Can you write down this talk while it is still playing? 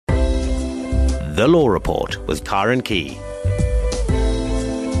The Law Report with Karen Key.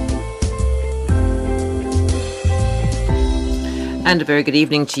 And a very good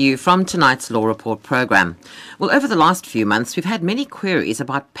evening to you from tonight's Law Report programme. Well, over the last few months, we've had many queries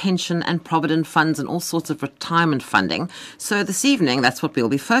about pension and provident funds and all sorts of retirement funding. So this evening, that's what we'll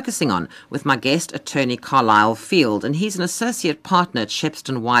be focusing on with my guest, attorney Carlisle Field. And he's an associate partner at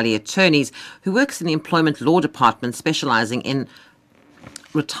Shepston Wiley Attorneys who works in the Employment Law Department, specialising in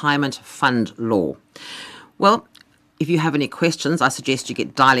retirement fund law. Well, if you have any questions, I suggest you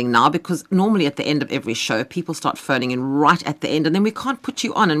get dialing now, because normally at the end of every show, people start phoning in right at the end and then we can't put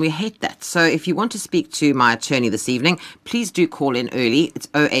you on, and we hate that. So if you want to speak to my attorney this evening, please do call in early. It's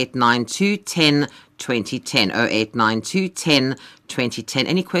 0892 10 2010, 0892 10 2010.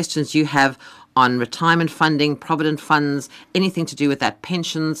 Any questions you have on retirement funding, provident funds, anything to do with that,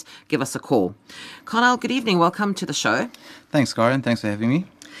 pensions, give us a call. Carlisle, good evening. Welcome to the show. Thanks, Karen. Thanks for having me.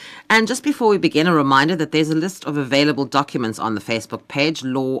 And just before we begin, a reminder that there's a list of available documents on the Facebook page,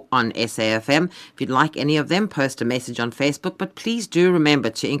 Law on SAFM. If you'd like any of them, post a message on Facebook, but please do remember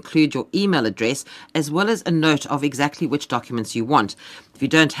to include your email address as well as a note of exactly which documents you want. If you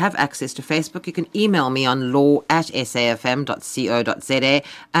don't have access to Facebook, you can email me on law@safm.co.za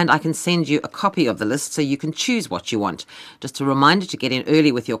and I can send you a copy of the list so you can choose what you want. Just a reminder to get in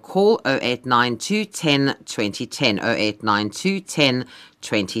early with your call, 0892 10 2010, 0892 10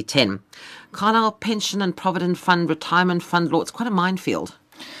 2010. Carlisle, pension and provident fund, retirement fund law, it's quite a minefield.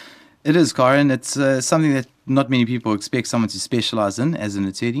 It is, Karen. It's something that not many people expect someone to specialise in as an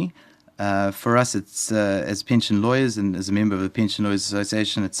attorney. For us, it's as pension lawyers and as a member of the Pension Lawyers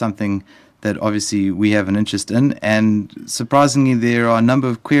Association, it's something that obviously we have an interest in. And surprisingly, there are a number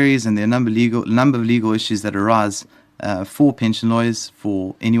of queries and there are a number of legal issues that arise for pension lawyers,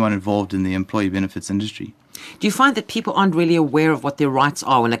 for anyone involved in the employee benefits industry. Do you find that people aren't really aware of what their rights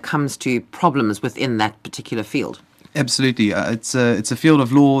are when it comes to problems within that particular field? Absolutely. It's a field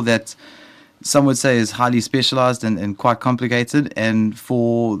of law that some would say is highly specialised and quite complicated. And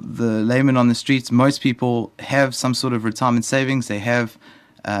for the layman on the streets, most people have some sort of retirement savings. They have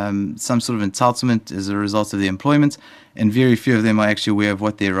some sort of entitlement as a result of their employment, and very few of them are actually aware of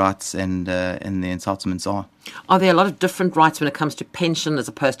what their rights and their entitlements are. Are there a lot of different rights when it comes to pension as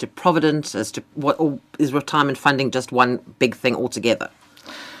opposed to provident, as to what, or is retirement funding just one big thing altogether?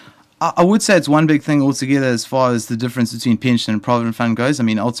 I would say it's one big thing altogether as far as the difference between pension and provident fund goes. I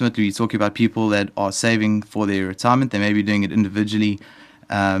mean, ultimately, we're talking about people that are saving for their retirement. They may be doing it individually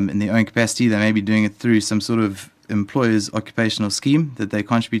in their own capacity. They may be doing it through some sort of employer's occupational scheme that they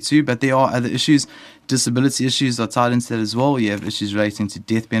contribute to. But there are other issues. Disability issues are tied into that as well. You have issues relating to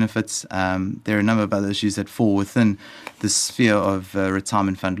death benefits. There are a number of other issues that fall within the sphere of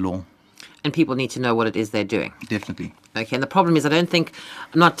retirement fund law. And people need to know what it is they're doing. Definitely. Okay, and the problem is, I'm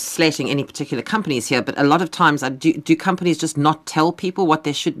not slating any particular companies here, but a lot of times do companies just not tell people what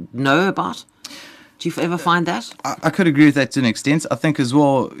they should know about? Do you ever find that? I could agree with that to an extent. I think as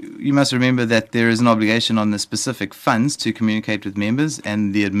well, you must remember that there is an obligation on the specific funds to communicate with members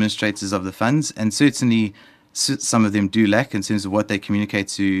and the administrators of the funds, and certainly some of them do lack in terms of what they communicate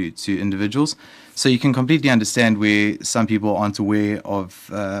to individuals. So you can completely understand where some people aren't aware of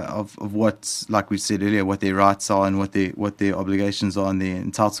what, like we said earlier, what their rights are and what their obligations are and their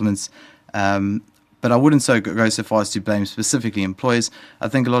entitlements. But I wouldn't go so far as to blame specifically employers. I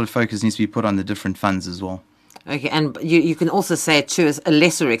think a lot of focus needs to be put on the different funds as well. Okay, and you can also say to a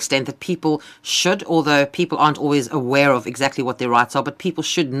lesser extent that people should, although people aren't always aware of exactly what their rights are, but people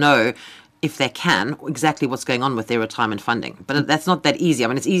should know, if they can, exactly what's going on with their retirement funding. But that's not that easy. I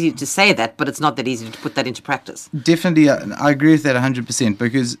mean, it's easy to say that, but it's not that easy to put that into practice. Definitely, I agree with that 100%,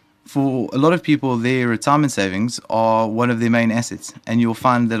 because for a lot of people, their retirement savings are one of their main assets. And you'll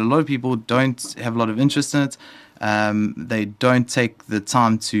find that a lot of people don't have a lot of interest in it. They don't take the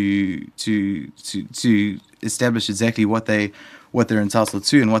time to establish exactly what they're entitled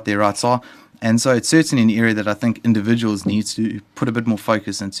to and what their rights are. And so it's certainly an area that I think individuals need to put a bit more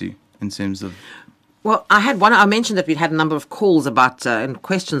focus into in terms of... Well, I mentioned that we'd had a number of calls about and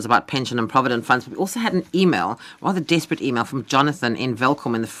questions about pension and provident funds, but we also had an email, rather desperate email, from Jonathan in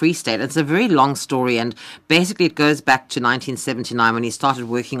Velkom in the Free State. It's a very long story, and basically it goes back to 1979 when he started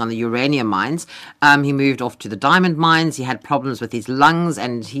working on the uranium mines. He moved off to the diamond mines. He had problems with his lungs,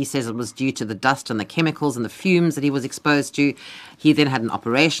 and he says it was due to the dust and the chemicals and the fumes that he was exposed to. He then had an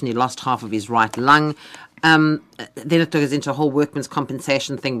operation. He lost half of his right lung. Then it goes into a whole workman's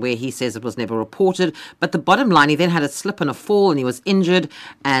compensation thing where he says it was never reported. But the bottom line, he then had a slip and a fall and he was injured,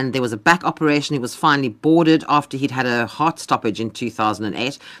 and there was a back operation. He was finally boarded after he'd had a heart stoppage in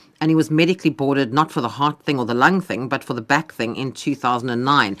 2008. and he was medically boarded not for the heart thing or the lung thing, but for the back thing in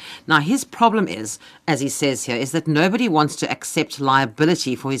 2009. Now, his problem is, as he says here, is that nobody wants to accept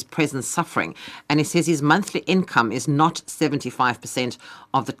liability for his present suffering. And he says his monthly income is not 75%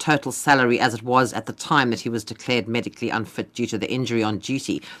 of the total salary as it was at the time that he was declared medically unfit due to the injury on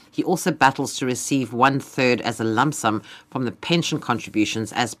duty. He also battles to receive 1/3 as a lump sum from the pension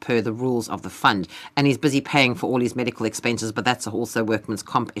contributions as per the rules of the fund. And he's busy paying for all his medical expenses, but that's also a workman's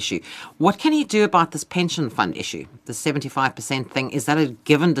comp issue. What can he do about this pension fund issue? The 75% thing, is that a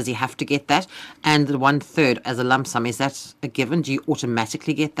given? Does he have to get that? And the 1/3 as a lump sum, is that a given? Do you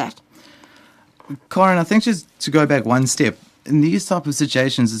automatically get that? Karen, I think just to go back one step, in these type of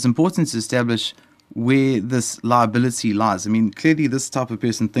situations, it's important to establish where this liability lies. I mean, clearly this type of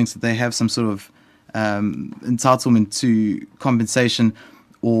person thinks that they have some sort of entitlement to compensation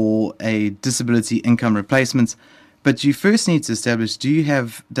or a disability income replacement. But you first need to establish,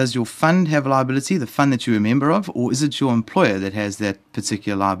 does your fund have a liability, the fund that you're a member of, or is it your employer that has that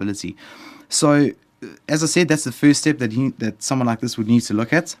particular liability? So, as I said, that's the first step that someone like this would need to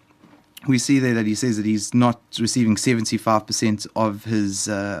look at. We see there that he says that he's not receiving 75% of his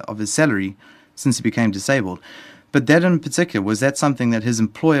salary since he became disabled. But that in particular, was that something that his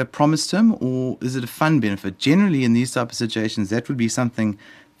employer promised him, or is it a fund benefit? Generally, in these type of situations, that would be something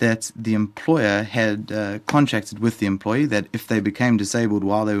that the employer had contracted with the employee, that if they became disabled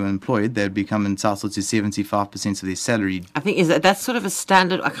while they were employed, they'd become entitled to 75% of their salary. I think that's sort of a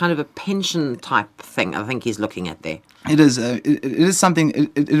standard, a kind of a pension type thing, I think he's looking at there. It is. It is something.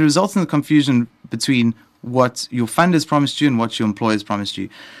 It results in the confusion between what your fund has promised you and what your employer has promised you.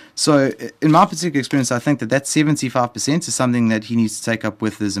 So, in my particular experience, I think that 75% is something that he needs to take up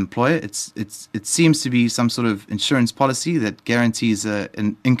with his employer. It seems to be some sort of insurance policy that guarantees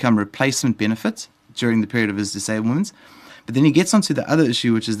an income replacement benefit during the period of his disablement. But then he gets onto the other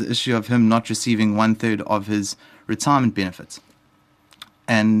issue, which is the issue of him not receiving 1/3 of his retirement benefits.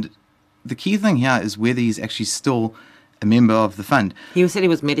 And the key thing here is whether he's actually still a member of the fund. He said he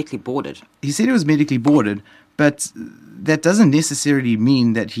was medically boarded. He said he was medically boarded, but that doesn't necessarily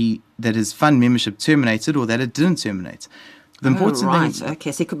mean that his fund membership terminated or that it didn't terminate. The important thing,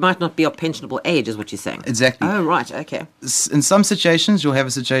 okay, so he might not be of pensionable age, is what you're saying. Exactly. Oh, right, okay. In some situations, you'll have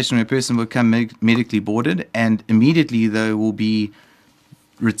a situation where a person will become medically boarded, and immediately they will be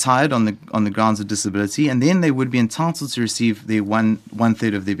retired on the grounds of disability, and then they would be entitled to receive their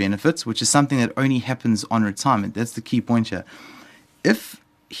 1/3 of their benefits, which is something that only happens on retirement. That's the key point here. If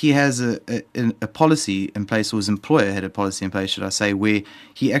he has a policy in place, or his employer had a policy in place, should I say, where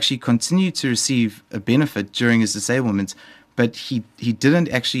he actually continued to receive a benefit during his disablement, but he didn't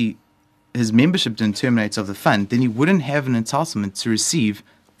actually, his membership didn't terminate of the fund, then he wouldn't have an entitlement to receive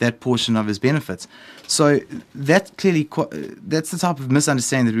that portion of his benefits. So that's the type of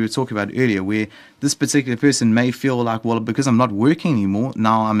misunderstanding that we were talking about earlier, where this particular person may feel like, well, because I'm not working anymore,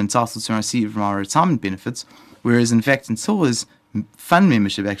 now I'm entitled to receive my retirement benefits, whereas in fact, until his fund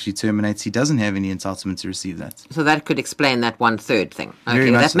membership actually terminates, he doesn't have any entitlement to receive that. So that could explain that 1/3 thing. Okay,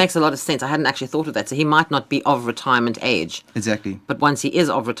 that makes a lot of sense. I hadn't actually thought of that. So he might not be of retirement age. Exactly. But once he is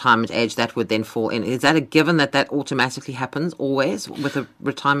of retirement age, that would then fall in. Is that a given that automatically happens always with a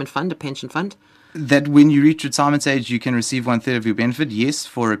retirement fund, a pension fund? That when you reach retirement age, you can receive 1/3 of your benefit. Yes,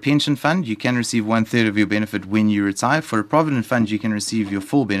 for a pension fund, you can receive 1/3 of your benefit when you retire. For a provident fund, you can receive your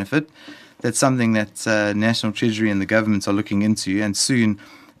full benefit. That's something that National Treasury and the government are looking into, and soon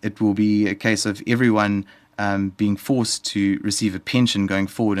it will be a case of everyone being forced to receive a pension going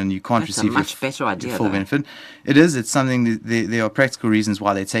forward, and you can't receive your full benefit. It is. It's something that there are practical reasons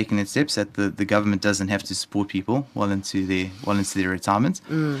why they're taking that steps, that the government doesn't have to support people well into their retirement.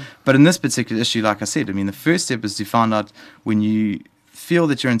 But in this particular issue, like I said, I mean, the first step is to find out when you feel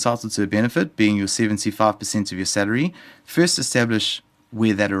that you're entitled to a benefit, being your 75% of your salary. First, establish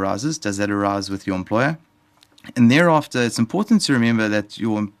where that arises. Does that arise with your employer? And thereafter, it's important to remember that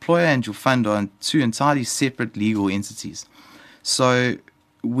your employer and your fund are two entirely separate legal entities. So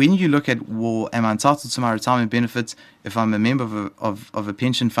when you look at, well, am I entitled to my retirement benefits? If I'm a member of a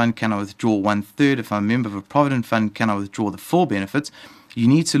pension fund, can I withdraw 1/3? If I'm a member of a provident fund, can I withdraw the full benefits? You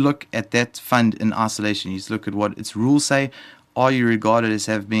need to look at that fund in isolation. You need to look at what its rules say. Are you regarded as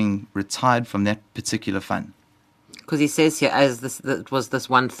having been retired from that particular fund? Because he says here, that was this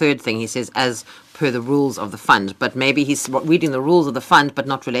 1/3 thing, he says, as per the rules of the fund. But maybe he's reading the rules of the fund, but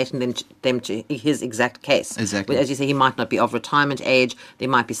not relating them to his exact case. Exactly. As you say, he might not be of retirement age. There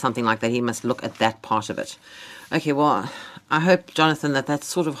might be something like that. He must look at that part of it. Okay, well, I hope, Jonathan, that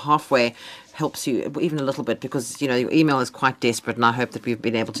sort of halfway helps you even a little bit, because, your email is quite desperate, and I hope that we've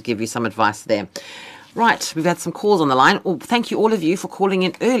been able to give you some advice there. Right, we've had some calls on the line. Oh, thank you all of you for calling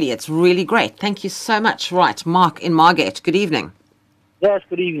in early. It's really great. Thank you so much. Right, Mark in Margate, good evening. Yes,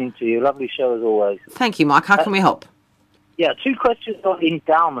 good evening to you. Lovely show as always. Thank you, Mark. How can we help? Yeah, two questions on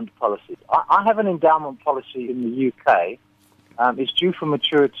endowment policies. I have an endowment policy in the UK. It's due for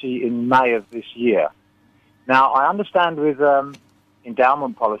maturity in May of this year. Now, I understand with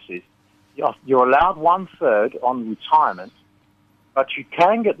endowment policies, you're allowed 1/3 on retirement, but you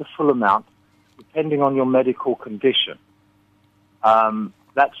can get the full amount depending on your medical condition.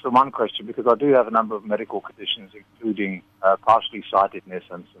 That's the one question, because I do have a number of medical conditions, including partially sightedness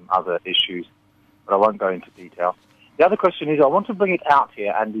and some other issues, but I won't go into detail. The other question is, I want to bring it out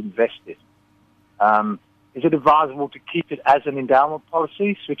here and invest it. Is it advisable to keep it as an endowment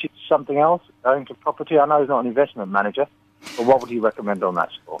policy, switch it to something else, going to property? I know he's not an investment manager, but what would you recommend on that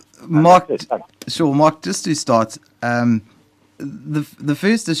score? Mark, sure, Mark, just to start, the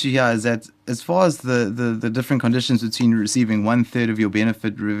first issue here is that as far as the different conditions between receiving 1/3 of your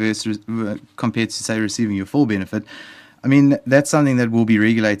benefit compared to, say, receiving your full benefit, I mean, that's something that will be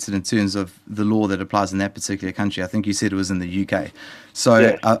regulated in terms of the law that applies in that particular country. I think you said it was in the UK. So,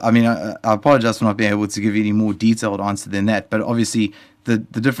 yes. I apologize for not being able to give you any more detailed answer than that. But obviously, the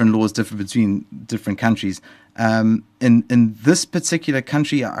different laws differ between different countries. In this particular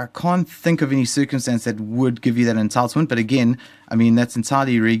country, I can't think of any circumstance that would give you that entitlement. But again, I mean, that's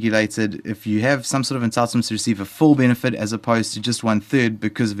entirely regulated. If you have some sort of entitlement to receive a full benefit as opposed to just 1/3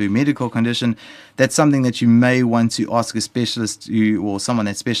 because of your medical condition, that's something that you may want to ask a specialist or someone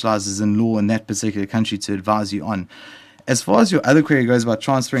that specializes in law in that particular country to advise you on. As far as your other query goes about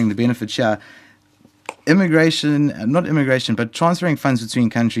transferring the benefit share, but transferring funds between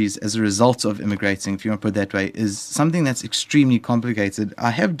countries as a result of immigrating, if you want to put it that way, is something that's extremely complicated.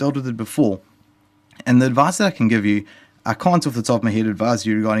 I have dealt with it before, and the advice that I can give you, I can't off the top of my head advise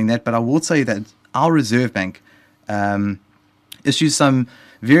you regarding that, but I will say that our Reserve Bank issues some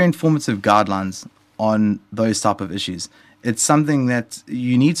very informative guidelines on those type of issues. It's something that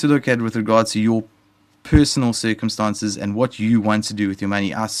you need to look at with regard to your personal circumstances and what you want to do with your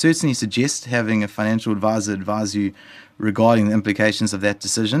money. I certainly suggest having a financial advisor advise you regarding the implications of that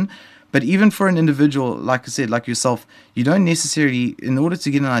decision. But even for an individual, like I said, like yourself, you don't necessarily, in order to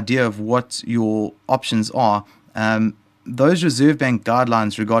get an idea of what your options are, those Reserve Bank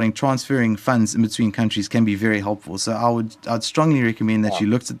guidelines regarding transferring funds in between countries can be very helpful. So I'd strongly recommend that you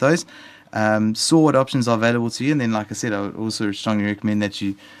looked at those, saw what options are available to you, and then, like I said, I would also strongly recommend that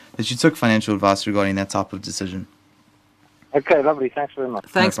you took financial advice regarding that type of decision. Okay, lovely. Thanks very much.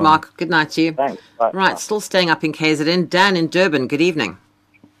 Thanks, Mark. Good night to you. Thanks. Bye. Right, still staying up in KZN. Dan in Durban, good evening.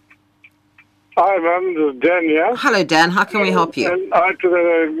 Hi, ma'am. This is Dan, yeah? Hello, Dan. How can we help you? And hi to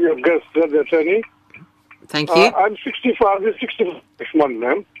your guest, the attorney. Thank you. I'm 65. I'll be 65 next month,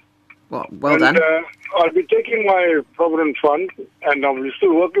 ma'am. Well done. I'll be taking my provident fund, and I'm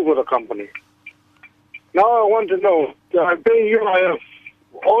still working for the company. Now I want to know, I'm paying UIF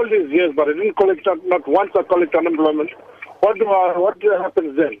all these years, but I didn't collect, not once I collect unemployment. What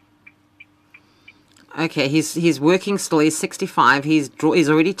happens then? Okay, he's working still. He's 65. He's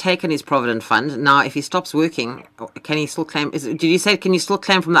already taken his provident fund. Now, if he stops working, can he still claim? Did you say can you still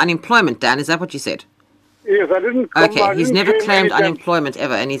claim from the unemployment, Dan? Is that what you said? Yes, I didn't. Okay, he's never claimed unemployment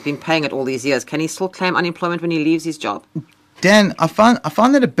ever, and he's been paying it all these years. Can he still claim unemployment when he leaves his job? Dan, I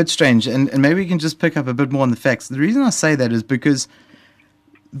find that a bit strange, and maybe we can just pick up a bit more on the facts. The reason I say that is because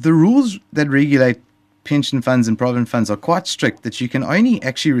the rules that regulate pension funds and provident funds are quite strict, that you can only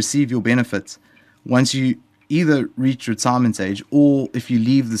actually receive your benefits once you either reach retirement age or if you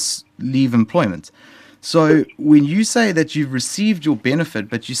leave employment. So when you say that you've received your benefit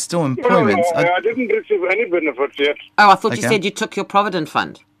but you're still employment... No, I didn't receive any benefits yet. Oh, I thought you said you took your provident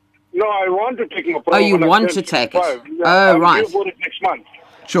fund. No, I want to take my provident fund. Oh, you want to take it? Oh, right. I'll it next month.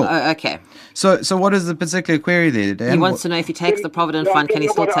 Sure. Okay. So what is the particular query there, Dan? He wants to know if he takes the provident fund, can he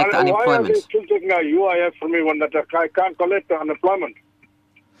still take the unemployment? Why are they still taking a UIF from me when that I can't collect the unemployment?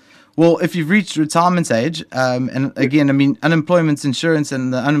 Well, if you've reached retirement age, and again, I mean, unemployment insurance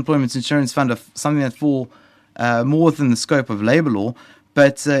and the unemployment insurance fund are something that fall more within the scope of labour law,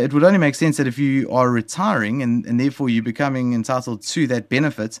 but it would only make sense that if you are retiring and therefore you're becoming entitled to that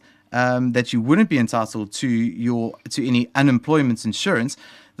benefit, that you wouldn't be entitled to any unemployment insurance.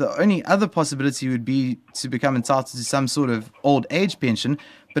 The only other possibility would be to become entitled to some sort of old age pension.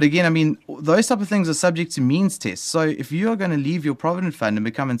 But again, I mean, those type of things are subject to means tests. So if you are going to leave your provident fund and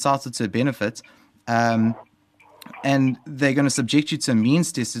become entitled to a benefit, and they're going to subject you to a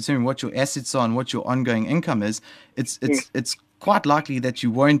means test to determine what your assets are and what your ongoing income is, it's quite likely that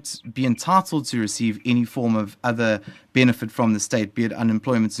you won't be entitled to receive any form of other benefit from the state, be it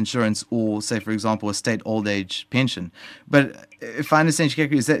unemployment insurance or, say, for example, a state old age pension. But if I understand,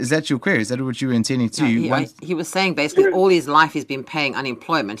 Chikeko, is that your query? Is that what you were intending to? He was saying basically all his life he's been paying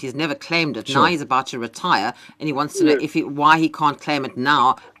unemployment. He's never claimed it. Sure. Now he's about to retire, and he wants to know why he can't claim it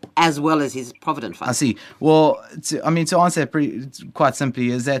now as well as his provident fund. I see. Well, to answer that quite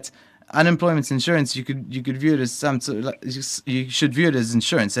simply is that unemployment insurance, you could view it as you should view it as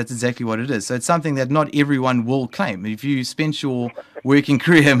insurance. That's exactly what it is. So it's something that not everyone will claim. If you spent your working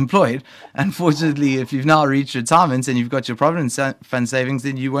career employed, unfortunately, if you've now reached retirement and you've got your provident fund savings,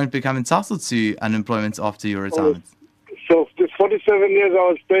 then you won't become entitled to unemployment after your retirement. So this 47 years I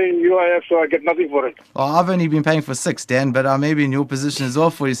was paying UIF, so I get nothing for it. Well, I've only been paying for 6, Dan, but I may be in your position as well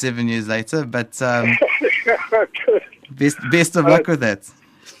 47 years later. But best of luck with that.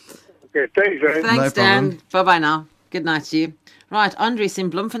 Okay, thanks, man. Thanks, No Dan. problem. Bye-bye now. Good night to you. Right, Andres in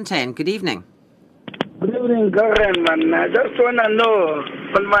Bloemfontein. Good evening. Good evening, Karen, man. I just want to know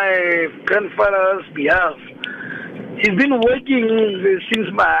on my grandfather's behalf. He's been working since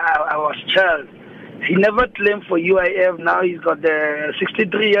I was a child. He never claimed for UIF. Now he's got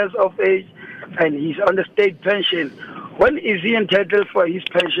 63 years of age and he's on the state pension. When is he entitled for his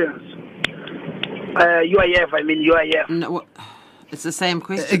pensions? UIF. No, it's the same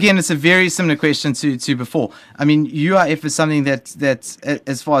question. Again, it's a very similar question to before. I mean, UIF is something that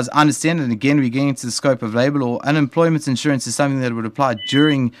as far as I understand, and again, we're getting into the scope of labour law, unemployment insurance is something that would apply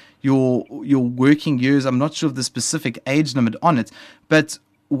during your working years. I'm not sure of the specific age limit on it, but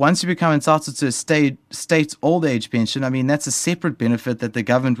once you become entitled to a state old age pension, I mean, that's a separate benefit that the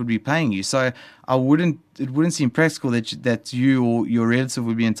government would be paying you. So it wouldn't seem practical that you or your relative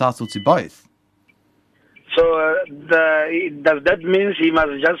would be entitled to both. So does that mean he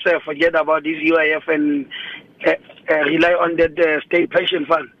must just forget about his UIF and rely on that state pension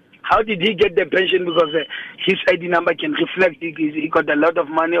fund? How did he get the pension? Because his ID number can reflect he got a lot of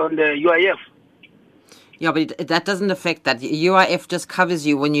money on the UIF. Yeah, but that doesn't affect that. UIF just covers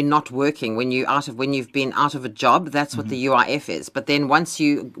you when you're not working, when you've been out of a job. That's what the UIF is. But then once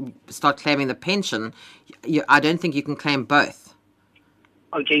you start claiming the pension, I don't think you can claim both.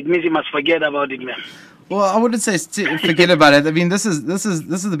 Okay, it means he must forget about it, man. Well, I wouldn't say forget about it. I mean, this is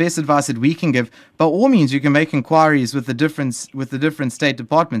the best advice that we can give. By all means, you can make inquiries with the different state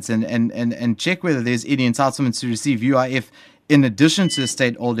departments and check whether there's any entitlement to receive UIF in addition to a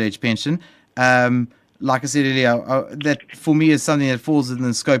state old age pension. Like I said earlier, that for me is something that falls within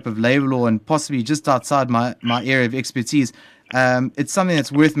the scope of labour law and possibly just outside my area of expertise. It's something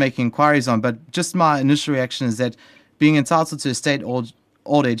that's worth making inquiries on. But just my initial reaction is that being entitled to a state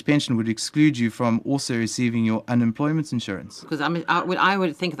old age pension would exclude you from also receiving your unemployment insurance. Because I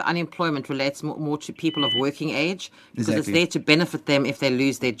would think that unemployment relates more to people of working age, because it's Exactly. there to benefit them if they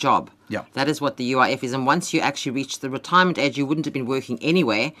lose their job. Yeah. That is what the UIF is. And once you actually reach the retirement age, you wouldn't have been working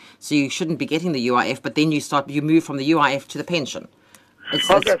anyway, so you shouldn't be getting the UIF, but then you move from the UIF to the pension. It's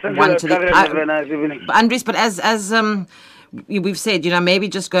one to the... Have a nice evening. But Andres, but as we've said, maybe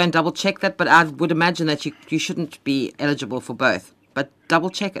just go and double check that, but I would imagine that you shouldn't be eligible for both. But double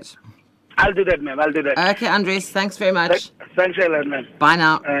check it. I'll do that, ma'am. I'll do that. Okay, Andres, thanks very much. Thanks a lot, ma'am. Bye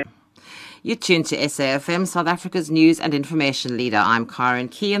now. You're tuned to SAFM, South Africa's news and information leader. I'm Karen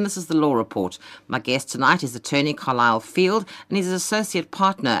Key, and this is the Law Report. My guest tonight is attorney Carlisle Field, and he's an associate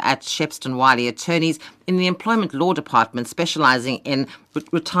partner at Shepston Wiley Attorneys in the Employment Law Department, specialising in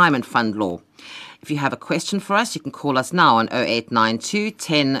retirement fund law. If you have a question for us, you can call us now on 0892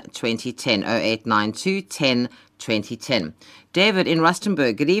 10 2010, 0892 10 2010. David in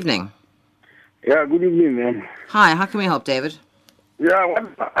Rustenburg, good evening. Yeah, good evening, man. Hi, how can we help, David? Yeah,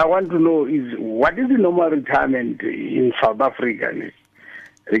 what I want to know is what is the normal retirement in South Africa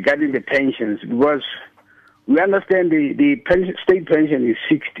regarding the pensions? Because we understand the state pension is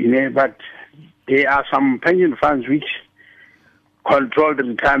 60, but there are some pension funds which control the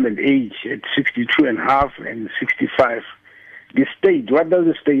retirement age at 62 and a half and 65. The state, what does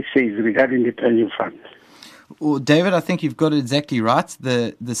the state say regarding the pension fund? Well, David, I think you've got it exactly right.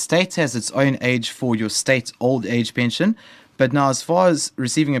 The state has its own age for your state old age pension. But now, as far as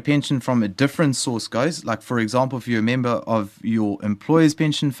receiving a pension from a different source goes, like, for example, if you're a member of your employer's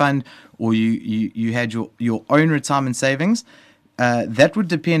pension fund or you had your own retirement savings, that would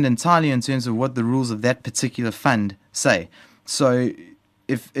depend entirely in terms of what the rules of that particular fund say. So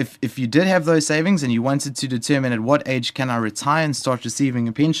if you did have those savings and you wanted to determine at what age can I retire and start receiving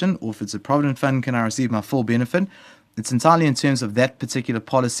a pension, or if it's a provident fund, can I receive my full benefit, it's entirely in terms of that particular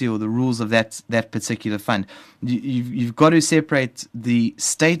policy or the rules of that particular fund. You've got to separate the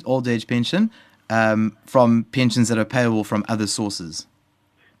state old age pension from pensions that are payable from other sources.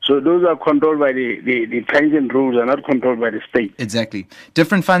 So those are controlled by the pension rules, are not controlled by the state. Exactly.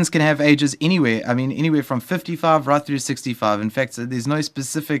 Different funds can have ages anywhere. I mean, anywhere from 55 right through 65. In fact, there's no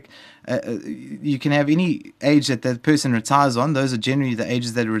specific. You can have any age that that person retires on. Those are generally the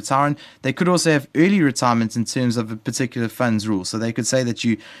ages that retire on. They could also have early retirement in terms of a particular fund's rule. So they could say that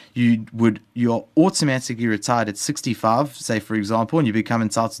you're automatically retired at 65, say for example, and you become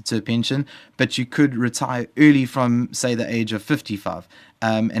entitled to a pension, but you could retire early from, say, the age of 55.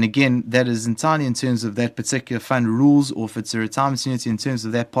 And again, that is entirely in terms of that particular fund rules, or if it's a retirement annuity in terms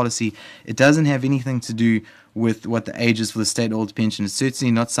of that policy. It doesn't have anything to do with what the age is for the state old pension. It's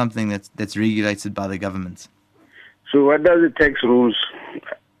certainly not something that's regulated by the government. So what does the tax rules,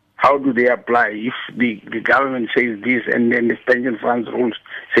 how do they apply? If the government says this and then the pension funds rules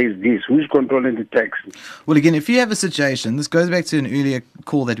says this, who's controlling the tax? Well, again, if you have a situation, this goes back to an earlier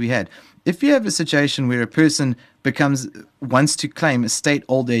call that we had. If you have a situation where a person wants to claim a state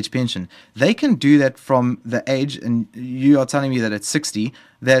old age pension, they can do that from the age, and you are telling me that at 60,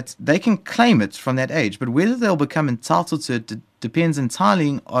 that they can claim it from that age. But whether they'll become entitled to it depends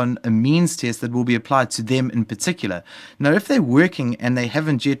entirely on a means test that will be applied to them in particular. Now, if they're working and they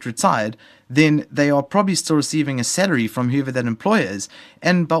haven't yet retired, then they are probably still receiving a salary from whoever that employer is.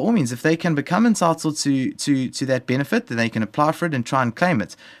 And by all means, if they can become entitled to that benefit, then they can apply for it and try and claim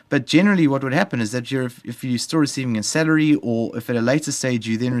it. But generally what would happen is that if you're still receiving a salary, or if at a later stage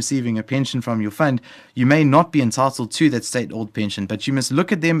you're then receiving a pension from your fund, you may not be entitled to that state old pension, but you must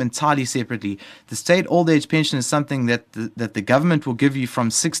look at them entirely separately. The state old age pension is something that the government will give you from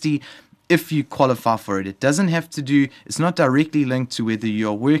 60 if you qualify for it. It doesn't have to do, it's not directly linked to whether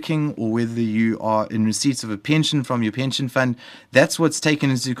you're working or whether you are in receipt of a pension from your pension fund. That's what's taken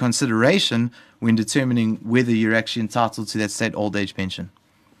into consideration when determining whether you're actually entitled to that state old age pension.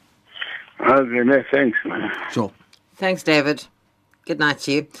 Okay, thanks, man. Sure. Thanks, David. Good night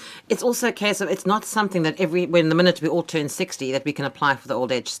to you. It's also a case of, it's not something that when the minute we all turn 60 that we can apply for the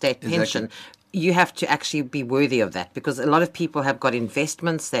old age state pension. Exactly. You have to actually be worthy of that, because a lot of people have got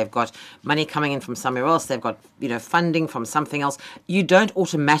investments, they've got money coming in from somewhere else, they've got funding from something else. You don't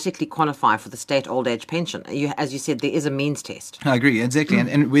automatically qualify for the state old age pension. As you said, there is a means test. I agree, exactly.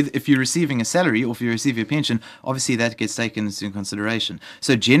 And if you're receiving a salary or if you receive a pension, obviously that gets taken into consideration.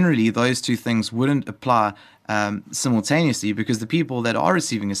 So generally, those two things wouldn't apply simultaneously, because the people that are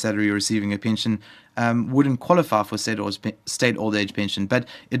receiving a salary or receiving a pension wouldn't qualify for state old age pension. But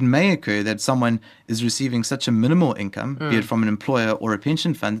it may occur that someone is receiving such a minimal income, be it from an employer or a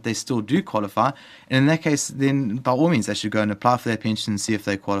pension fund, that they still do qualify. And in that case, then by all means, they should go and apply for their pension and see if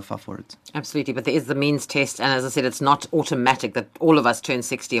they qualify for it. Absolutely. But there is the means test. And as I said, it's not automatic that all of us turn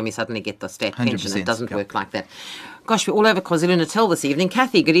 60 and we suddenly get the state pension. It doesn't work like that. Gosh, we're all over KwaZulu-Natal this evening.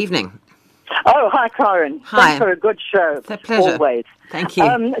 Kathy, good evening. Oh, hi, Karen. Hi. Thanks for a good show. It's a pleasure. Always. Thank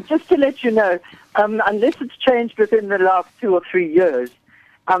you. Just to let you know, unless it's changed within the last 2 or 3 years,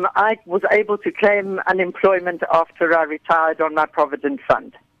 I was able to claim unemployment after I retired on my Provident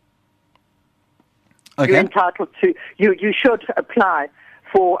Fund. Okay. You're entitled to, you should apply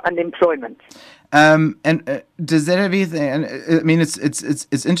for unemployment. Does that have anything? And I mean,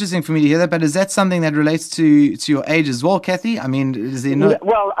 it's interesting for me to hear that. But is that something that relates to your age as well, Kathy? I mean, is there no?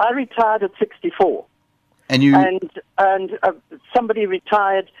 Well, I retired at 64, and you and somebody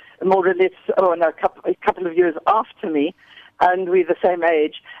retired more or less a couple of years after me, and we're the same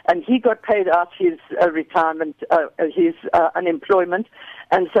age, and he got paid out his retirement, his unemployment.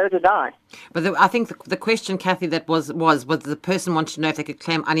 And so did I. But I think the question, Kathy, that was the person wanted to know if they could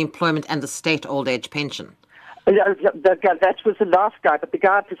claim unemployment and the state old age pension. That was the last guy, but the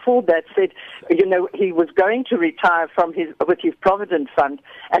guy before that said, he was going to retire with his Provident Fund,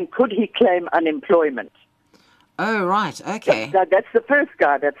 and could he claim unemployment? Oh, right, okay. That's the first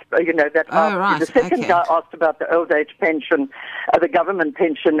guy that asked. Right, the second guy asked about the old age pension, the government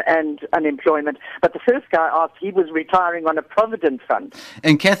pension and unemployment. But the first guy asked, he was retiring on a Provident Fund.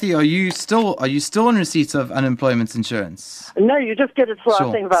 And Kathy, are you still in receipt of unemployment insurance? No, you just get it for,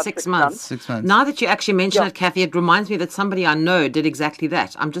 I think, about 6 months. 6 months. Now that you actually mention it, Kathy, it reminds me that somebody I know did exactly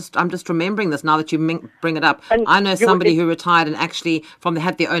that. I'm just remembering this now that you bring it up. And I know somebody who retired and actually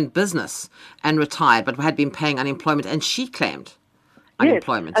had their own business and retired, but had been paying unemployment, and she claimed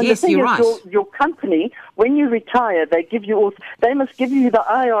unemployment. And yes, you're right. Your company, when you retire, they must give you the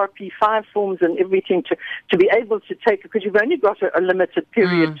IRP5 forms and everything to be able to take, because you've only got a limited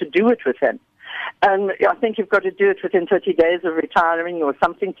period to do it within. And I think you've got to do it within 30 days of retiring or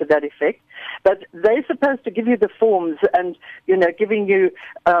something to that effect. But they're supposed to give you the forms and, giving you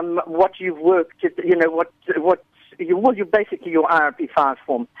what you've worked, what basically your IRP5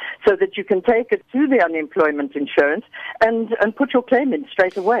 form, so that you can take it to the unemployment insurance and put your claim in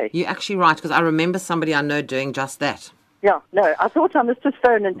straight away. You're actually right, because I remember somebody I know doing just that. Yeah, no, I thought I must just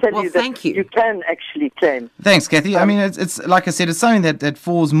phone and tell Well, you that thank you. you can actually claim. Thanks, Kathy. I mean, it's like I said, it's something that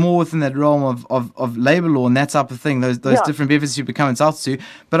falls more within that realm of labour law and that type of thing. Those different benefits you become entitled to.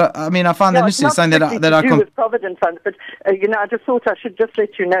 But I mean, I find that interesting. It's not strictly to do with Provident Funds, but I just thought I should just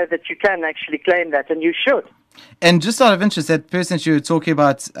let you know that you can actually claim that, and you should. And just out of interest, that person that you were talking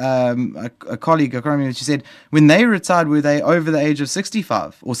about, a colleague, I can't remember what she said, when they retired, were they over the age of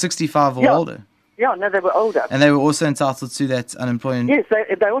 65 or 65 or older? Yeah, no, they were older. And they were also entitled to that unemployment? Yes,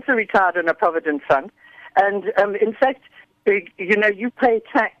 they also retired on a Provident Fund. And in fact, you pay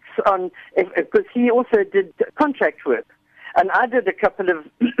tax on, because he also did contract work. And I did a couple of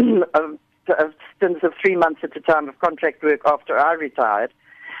stints of 3 months at a time of contract work after I retired.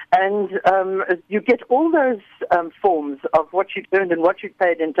 And you get all those forms of what you earned and what you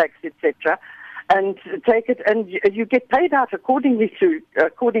paid in tax, etc., and take it, and you get paid out according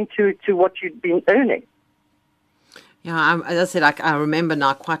to what you'd been earning. Yeah, as I said, I remember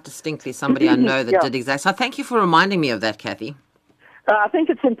now quite distinctly somebody I know that did exactly. So thank you for reminding me of that, Kathy. I think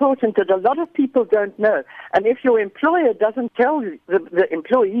it's important that a lot of people don't know, and if your employer doesn't tell the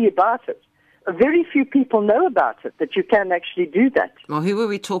employee about it, very few people know about it, that you can actually do that. Well, who were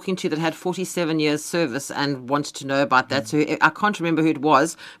we talking to that had 47 years service and wanted to know about that? So I can't remember who it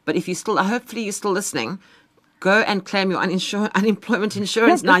was, but if you still, hopefully you're still listening, go and claim your unemployment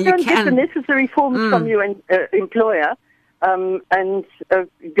insurance now. You can get the necessary forms from your employer and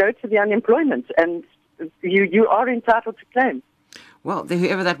go to the unemployment, and you are entitled to claim. Well,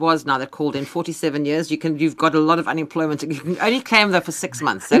 whoever that was now that called in, 47 years, you've got a lot of unemployment. You can only claim though for 6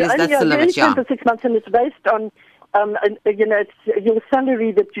 months. That's the limit, yeah. For 6 months, and it's based on, it's your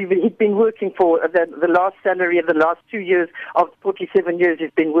salary that you've been working for, the last salary of the last 2 years of 47 years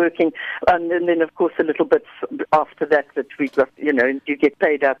you've been working, and then of course a little bit after that we got, you get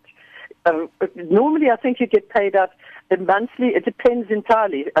paid out. Normally, I think you get paid out monthly. It depends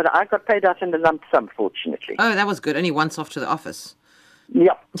entirely. I got paid out in a lump sum, fortunately. Oh, that was good. Only once off to the office.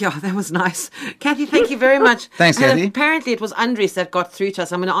 Yeah. Yeah, that was nice. Kathy, thank you very much. Thanks, Kathy. Apparently it was Andres that got through to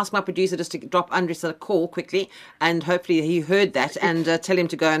us. I'm going to ask my producer just to drop Andres a call quickly, and hopefully he heard that, and tell him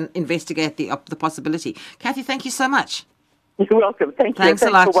to go and investigate the possibility. Kathy, thank you so much. You're welcome. Thank you. Thanks a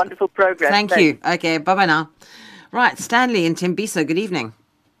lot. For a wonderful program. Thanks you. Okay, bye-bye now. Right, Stanley in Tembiso, good evening.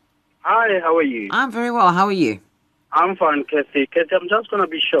 Hi, how are you? I'm very well. How are you? I'm fine, Kathy. Kathy, I'm just going to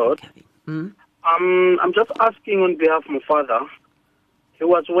be short. I'm just asking on behalf of my father. He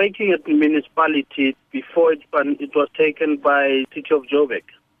was working at the municipality before it was taken by City of Joburg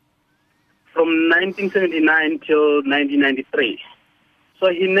from 1979 till 1993. So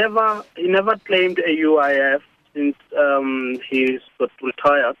he never claimed a UIF since he got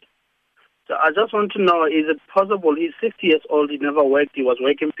retired. So I just want to know, is it possible? He's 60 years old. He never worked. He was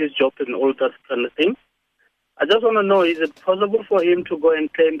working his job and all that kind of thing. I just want to know, is it possible for him to go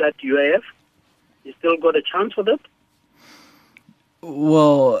and claim that UIF? He still got a chance for that?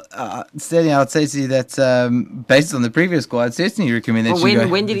 Well, Stanley, I would say to you that based on the previous call, I'd certainly recommend that you go.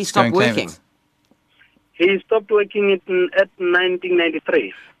 When did he stop working? He stopped working at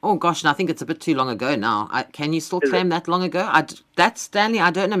 1993. Oh, gosh, I think it's a bit too long ago now. Can you still claim that long ago? That's Stanley.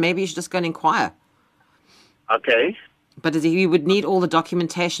 I don't know. Maybe you should just go and inquire. Okay. But he would need all the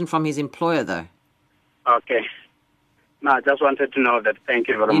documentation from his employer, though. Okay. No, I just wanted to know that. Thank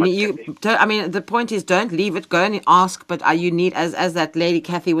you very much. The point is, don't leave it. Go and ask. But you need, as that lady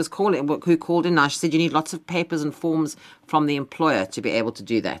Kathy was who called in now, she said you need lots of papers and forms from the employer to be able to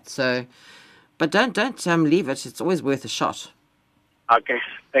do that. So, but don't leave it. It's always worth a shot. Okay.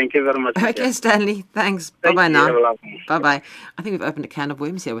 Thank you very much. Okay, Stanley. Thanks. Bye-bye now. Bye-bye. I think we've opened a can of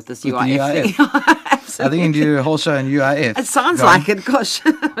worms here with this UIF thing. I think you can do a whole show on UIF. It sounds like it. Gosh,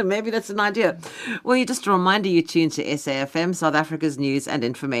 maybe that's an idea. Well, just a reminder, you tune to SAFM, South Africa's news and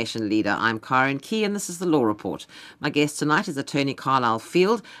information leader. I'm Karen Key, and this is the Law Report. My guest tonight is attorney Carlisle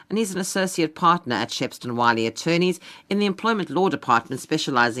Field, and he's an associate partner at Shepston Wiley Attorneys in the Employment Law Department,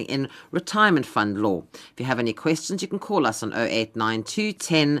 specialising in retirement fund law. If you have any questions, you can call us on 0892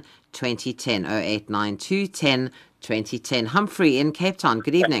 10 2010, 0892 10 2010. Humphrey in Cape Town,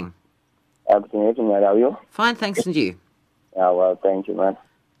 good evening. Good evening, man. How are you? Fine, thanks, and you? Yeah, well, thank you, man.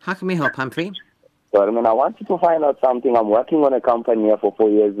 How can we help, Humphrey? So, I wanted to find out something. I'm working on a company here for 4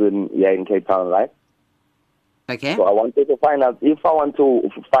 years here in Cape Town, right? Okay. So I wanted to find out, I want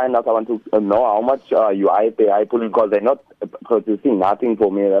to know how much UIF they are pulling, because they're not producing nothing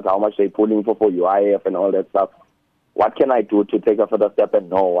for me, that's how much they're pulling for UIF and all that stuff. What can I do to take a further step and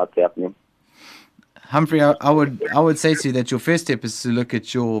know what's happening? Humphrey, I would say to you that your first step is to look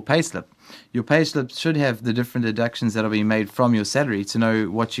at your payslip. Your payslip should have the different deductions that are being made from your salary to know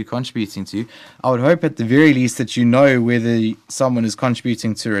what you're contributing to. I would hope at the very least that you know whether someone is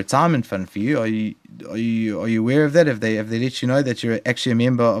contributing to a retirement fund for you. Are you aware of that? Have they let you know that you're actually a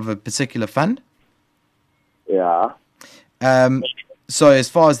member of a particular fund? Yeah. So as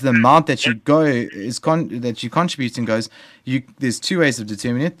far as the amount that you that you're contributing goes, there's two ways of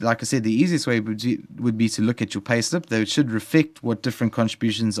determining it. Like I said, the easiest way would be to look at your payslip. They should reflect what different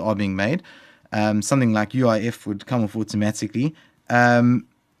contributions are being made. Something like UIF would come off automatically. And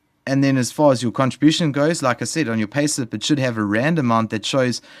then as far as your contribution goes, like I said, on your payslip, it should have a rand amount that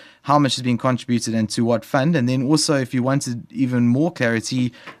shows how much is being contributed and to what fund. And then also, if you wanted even more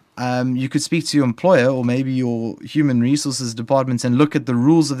clarity, you could speak to your employer or maybe your human resources department and look at the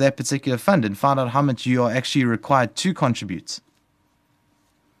rules of that particular fund and find out how much you are actually required to contribute.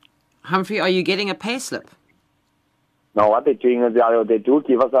 Humphrey, are you getting a payslip? No, what they're doing is they do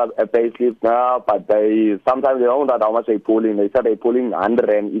give us a pay slip now, but sometimes they don't know how much they pull in. They said they're pulling 100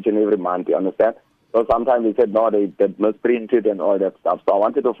 rand each and every month, you understand? So sometimes they said, no, they misprint it and all that stuff. So I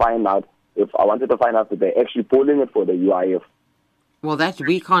wanted to find out if they're actually pulling it for the UIF. Well, that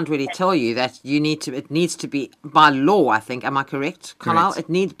we can't really tell you. That it needs to be by law, I think. Am I correct, Carlisle? It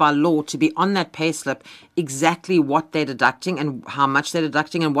needs by law to be on that payslip exactly what they're deducting and how much they're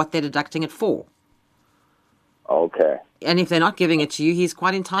deducting and what they're deducting it for. Okay. And if they're not giving it to you, he's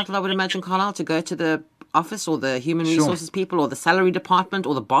quite entitled, I would imagine, Carlisle, to go to the office or the human resources people or the salary department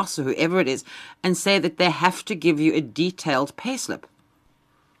or the boss or whoever it is and say that they have to give you a detailed payslip.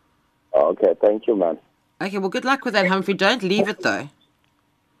 Okay, thank you, man. Okay, well, good luck with that, Humphrey. Don't leave it, though.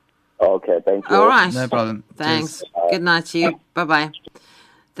 Okay, thank you. All right. No problem. Thanks. Cheers. Good night to you. Bye-bye.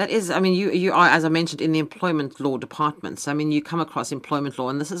 That is, I mean, you are, as I mentioned, in the employment law departments. I mean, you come across employment law,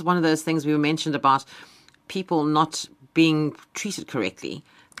 and this is one of those things we mentioned about people not being treated correctly,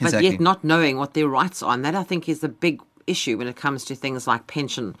 but yet not knowing what their rights are. And that, I think, is the big issue when it comes to things like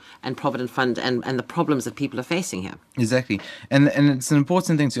pension and provident fund and the problems that people are facing here. Exactly. And it's an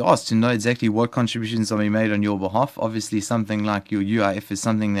important thing to ask, to know exactly what contributions are being made on your behalf. Obviously, something like your UIF is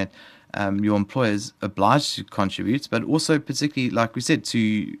something that your employer is obliged to contribute, but also particularly, like we said,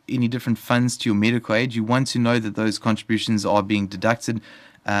 to any different funds, to your medical aid, you want to know that those contributions are being deducted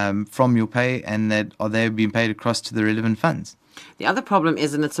from your pay and that they being paid across to the relevant funds. The other problem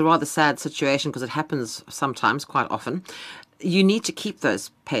is, and it's a rather sad situation because it happens sometimes, quite often, you need to keep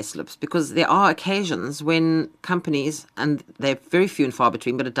those pay slips because there are occasions when companies, and they're very few and far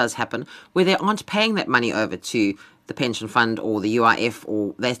between, but it does happen, where they aren't paying that money over to the pension fund or the UIF,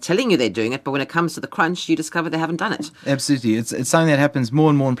 or they're telling you they're doing it, but when it comes to the crunch, you discover they haven't done it. Absolutely. It's something that happens more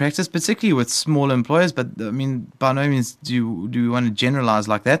and more in practice, particularly with small employers, but I mean, by no means do we want to generalize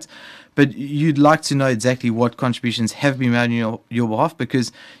like that. But you'd like to know exactly what contributions have been made on your behalf,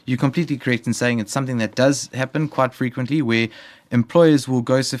 because you're completely correct in saying it's something that does happen quite frequently, where employers will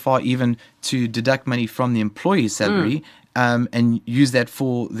go so far even to deduct money from the employee's salary and use that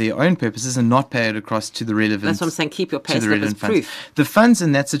for their own purposes and not pay it across to the relevant. That's what I'm saying. Keep your pay slip as proof. The funds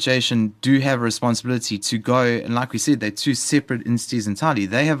in that situation do have a responsibility to go, and like we said, they're two separate entities entirely.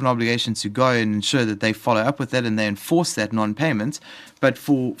 They have an obligation to go and ensure that they follow up with that and they enforce that non-payment. But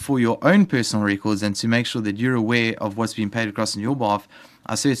for your own personal records and to make sure that you're aware of what's being paid across on your behalf,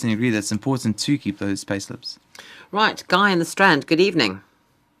 I certainly agree that's important to keep those pay slips. Right, Guy in the Strand, good evening.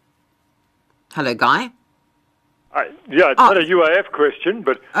 Hello, Guy. Yeah, it's not a UIF question,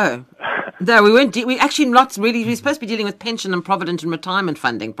 but... Oh. No, we weren't... we actually not really... We're supposed to be dealing with pension and provident and retirement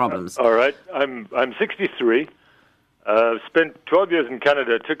funding problems. All right. I'm 63. Spent 12 years in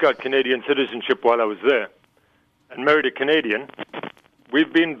Canada, took out Canadian citizenship while I was there, and married a Canadian.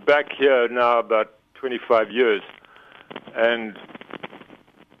 We've been back here now about 25 years, and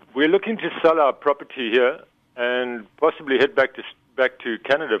we're looking to sell our property here and possibly head back to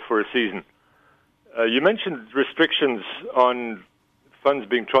Canada for a season. You mentioned restrictions on funds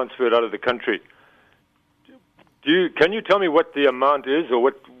being transferred out of the country. Can you tell me what the amount is, or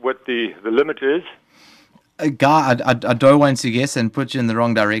what the limit is? Guy, I don't want to guess and put you in the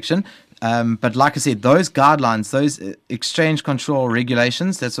wrong direction. But like I said, those guidelines, those exchange control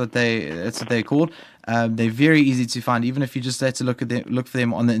regulations, that's what they're called. They're very easy to find, even if you just had to look for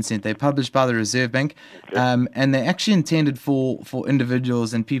them on the internet. They're published by the Reserve Bank, and they're actually intended for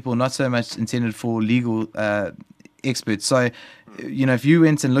individuals and people, not so much intended for legal experts. So, if you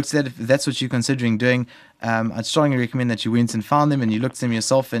went and looked at it, if that's what you're considering doing, I'd strongly recommend that you went and found them and you looked at them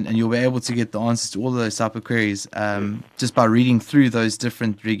yourself, and you'll be able to get the answers to all of those type of queries just by reading through those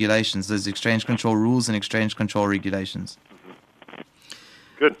different regulations, those exchange control rules and exchange control regulations.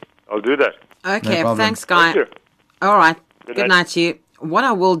 Good. I'll do that. Okay, problem. thanks, Guy. Thank you. All right. Good Good night. night to you. What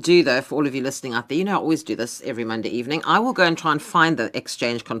I will do, though, for all of you listening out there, you know I always do this every Monday evening. I will go and try and find the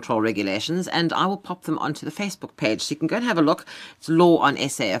exchange control regulations, and I will pop them onto the Facebook page. So you can go and have a look. It's Law on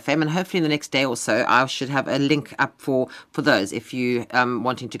SAFM, and hopefully in the next day or so, I should have a link up for those. If you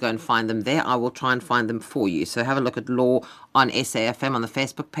wanting to go and find them there, I will try and find them for you. So have a look at Law on SAFM on the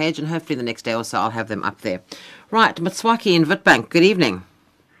Facebook page, and hopefully the next day or so, I'll have them up there. Right, Matswaki in Witbank, good evening.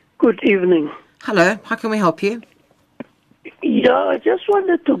 Good evening. Hello, how can we help you? Yeah, I just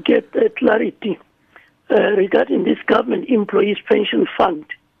wanted to get clarity regarding this government employees pension fund.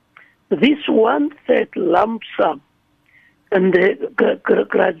 This 1/3 lump sum and the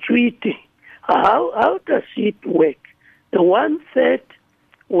gratuity, how does it work? The 1/3,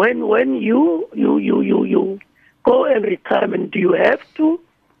 when you go in retirement, do you have to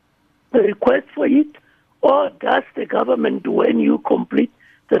request for it, or does the government, when you complete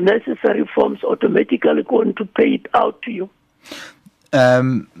the necessary forms, automatically going to pay it out to you?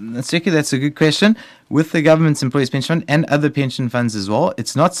 Seki, that's a good question. With the government's employees pension fund and other pension funds as well,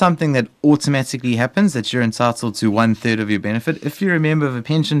 it's not something that automatically happens, that you're entitled to 1/3 of your benefit. If you're a member of a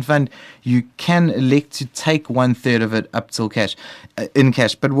pension fund, you can elect to take 1/3 of it up till cash, in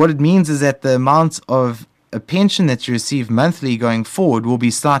cash. But what it means is that the amount of a pension that you receive monthly going forward will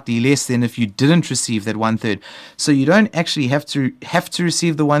be slightly less than if you didn't receive that 1/3. So you don't actually have to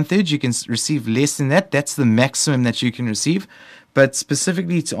receive the 1/3. You can receive less than that. That's the maximum that you can receive. But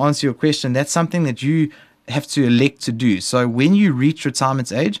specifically to answer your question, that's something that you have to elect to do. So when you reach retirement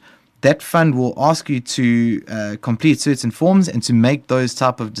age, that fund will ask you to complete certain forms and to make those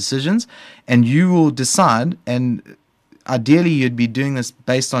type of decisions, and you will decide. And ideally, you'd be doing this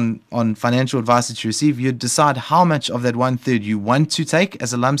based on financial advice that you receive. You'd decide how much of that 1/3 you want to take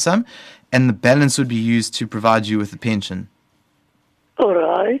as a lump sum, and the balance would be used to provide you with a pension. All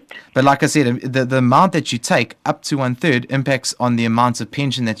right. But like I said, the amount that you take up to 1/3 impacts on the amount of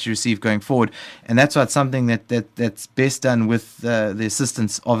pension that you receive going forward, and that's why it's something that's best done with the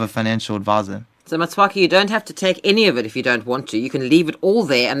assistance of a financial advisor. So Matswaki, you don't have to take any of it if you don't want to. You can leave it all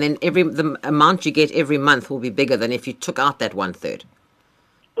there, and then the amount you get every month will be bigger than if you took out that 1/3.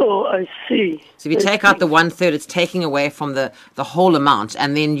 Oh, I see. So if you take out the 1/3, it's taking away from the whole amount,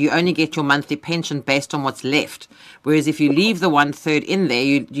 and then you only get your monthly pension based on what's left. Whereas if you leave the 1/3 in there,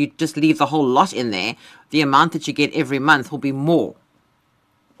 you just leave the whole lot in there, the amount that you get every month will be more.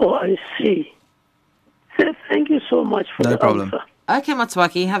 Oh, I see. Thank you so much for the problem. answer. Okay,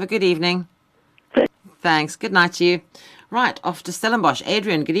 Matswaki, have a good evening. Thanks. Good night to you. Right, off to Stellenbosch.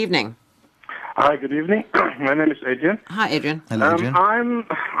 Adrian, good evening. Hi, good evening. My name is Adrian. Hi, Adrian. Hello, Adrian.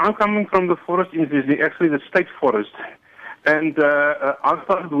 I'm coming from the forest industry, actually the state forest. And I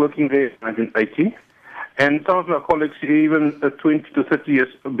started working there in 1980. And some of my colleagues even 20 to 30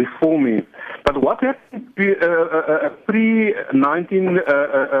 years before me. But what happened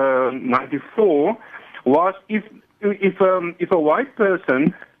pre-1994 was if a white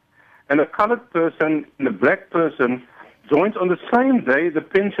person and a colored person and a black person joins on the same day the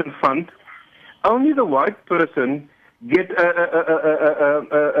pension fund, only the white person get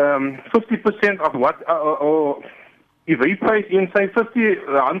 50% of what, or if he pays in, say,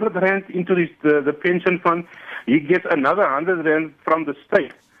 100 rand into the pension fund, he gets another 100 rand from the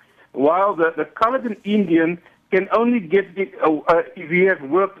state. While the colored and Indian can only get, if he has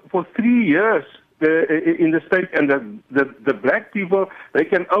worked for 3 years in the state, and the black people, they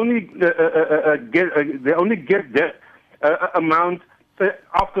can only get that amount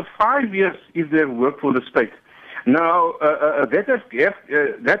after 5 years if they work for the state. Now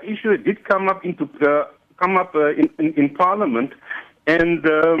that issue did come up in Parliament, and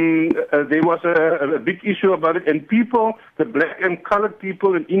there was a big issue about it. And people, the black and colored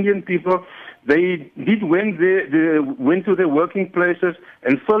people and Indian people, they did went to their working places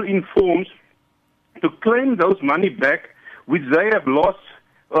and fill in forms to claim those money back, which they have lost.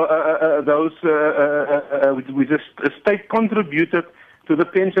 Which the state contributed to the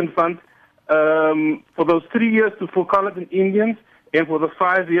pension fund for those 3 years for colored and Indians, and for the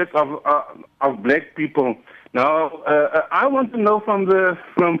 5 years of black people. Now, I want to know from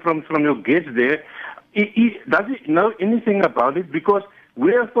your guest there, does he know anything about it? Because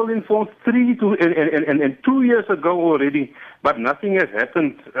we have filled in forms 2 years ago already, but nothing has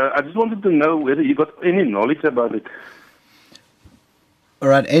happened. I just wanted to know whether you got any knowledge about it. All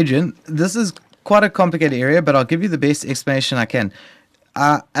right, Adrian, this is quite a complicated area, but I'll give you the best explanation I can.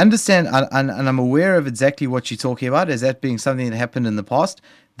 I understand and I'm aware of exactly what you're talking about, as that being something that happened in the past,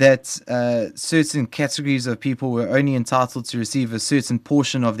 that certain categories of people were only entitled to receive a certain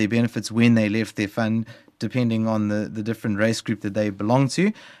portion of their benefits when they left their fund depending on the different race group that they belong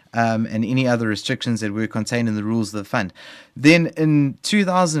to, and any other restrictions that were contained in the rules of the fund. Then in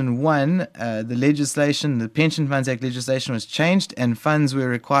 2001, the Pension Funds Act legislation was changed, and funds were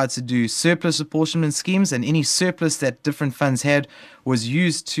required to do surplus apportionment schemes, and any surplus that different funds had was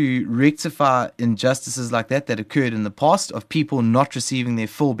used to rectify injustices like that occurred in the past of people not receiving their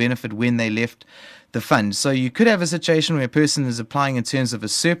full benefit when they left the fund. So you could have a situation where a person is applying in terms of a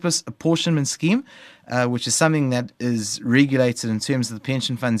surplus apportionment scheme, which is something that is regulated in terms of the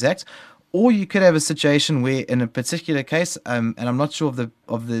Pension Funds Act, or you could have a situation where, in a particular case, and I'm not sure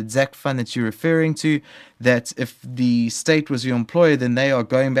of the exact fund that you're referring to, that if the state was your employer, then they are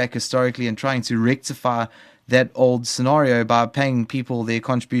going back historically and trying to rectify that old scenario by paying people their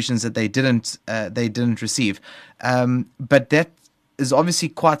contributions that they didn't receive. But that is obviously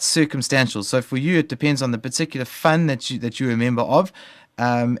quite circumstantial. So for you, it depends on the particular fund that you're a member of,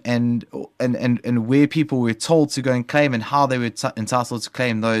 and where people were told to go and claim and how they were entitled to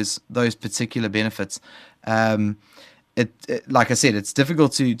claim those particular benefits. Like I said, it's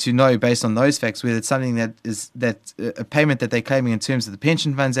difficult to know based on those facts whether it's something that a payment that they're claiming in terms of the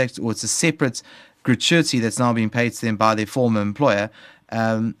Pension Funds Act, or it's a separate gratuity that's now being paid to them by their former employer.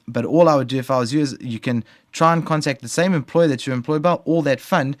 But all I would do if I was you is you can try and contact the same employer that you're employed by or that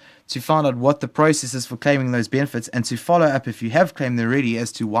fund to find out what the process is for claiming those benefits, and to follow up if you have claimed them already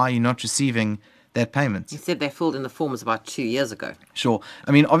as to why you're not receiving that payment. You said they filled in the forms about 2 years ago. Sure.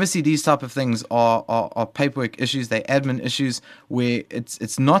 I mean, obviously these type of things are paperwork issues, they're admin issues where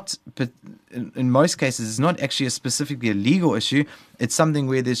it's not, in most cases, it's not actually specifically a legal issue. It's something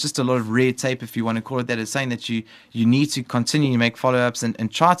where there's just a lot of red tape, if you want to call it that. It's saying that you need to continue to make follow-ups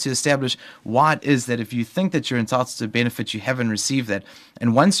and try to establish why it is that if you think that you're entitled to a benefit, you haven't received that.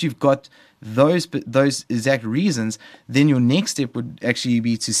 And once you've got those exact reasons, then your next step would actually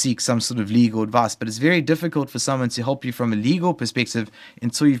be to seek some sort of legal advice. But it's very difficult for someone to help you from a legal perspective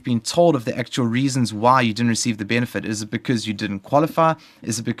until you've been told of the actual reasons why you didn't receive the benefit. Is it because you didn't qualify?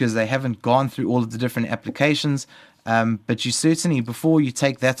 Is it because they haven't gone through all of the different applications? But you certainly, before you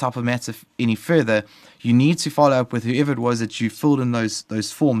take that type of matter any further, you need to follow up with whoever it was that you filled in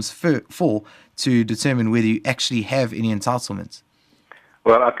those forms for to determine whether you actually have any entitlements.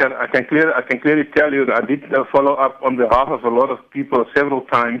 Well, I can clearly tell you that I did follow up on behalf of a lot of people several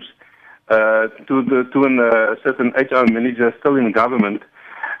times to a certain HR manager still in government,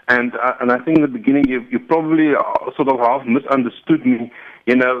 and I think in the beginning you probably sort of half misunderstood me.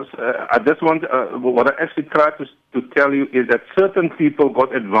 You know, I just want what I actually tried to tell you is that certain people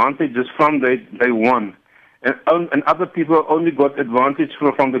got advantages from day one, and other people only got advantage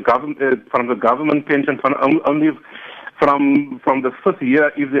from the government pension fund only from the fifth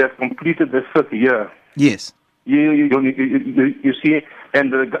year if they have completed the fifth year. Yes. You see,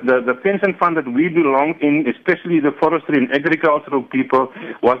 and the pension fund that we belong in, especially the forestry and agricultural people,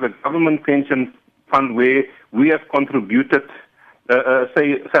 was a government pension fund where we have contributed,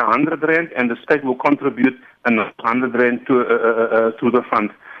 say 100 rand, and the state will contribute 100 rand to the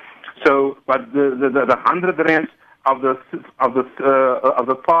fund. So, but the 100 rand of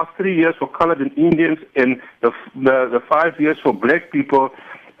the past 3 years for colored and Indians, and the 5 years for black people,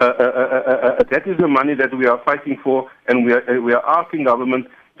 that is the money that we are fighting for, and we are asking government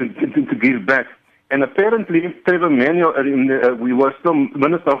to give back. And apparently, Trevor Manuel, we were still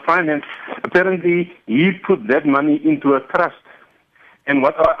Minister of Finance, apparently he put that money into a trust. And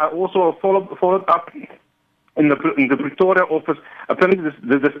what I also followed up in the Pretoria office, apparently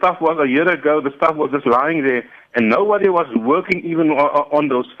the stuff was a year ago, the stuff was just lying there, and nobody was working even on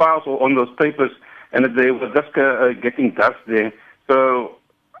those files or on those papers, and they were just getting dust there. So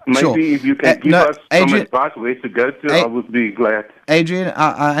maybe sure. If you can give us some advice where to go to, I would be glad. Adrian,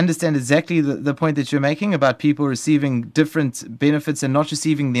 I understand exactly the point that you're making about people receiving different benefits and not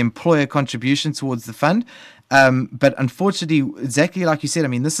receiving the employer contribution towards the fund. But unfortunately, exactly like you said, I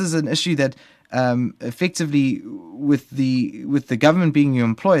mean, this is an issue that effectively with the government being your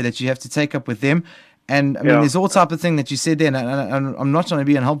employer that you have to take up with them. And I mean, there's all type of thing that you said there, and I'm not trying to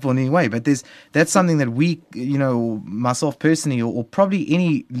be unhelpful in any way, but that's something that we, myself personally, or probably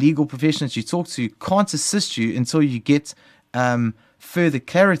any legal professional that you talk to, can't assist you until you get further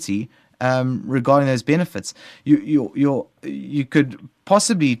clarity regarding those benefits. You could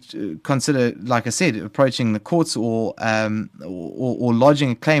possibly consider, like I said, approaching the courts or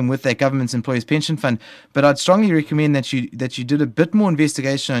lodging a claim with that government employees pension fund. But I'd strongly recommend that you did a bit more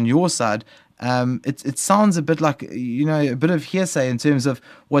investigation on your side. It sounds a bit like a bit of hearsay in terms of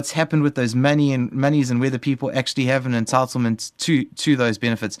what's happened with those monies and whether people actually have an entitlement to those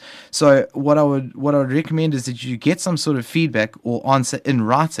benefits. So what I would recommend is that you get some sort of feedback or answer in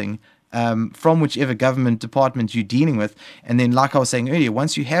writing from whichever government department you're dealing with. And then, like I was saying earlier,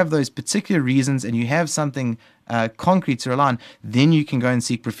 once you have those particular reasons and you have something concrete to rely on, then you can go and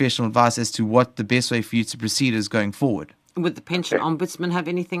seek professional advice as to what the best way for you to proceed is going forward. Would the pension ombudsman have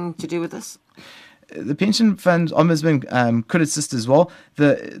anything to do with this? The pension fund ombudsman could assist as well.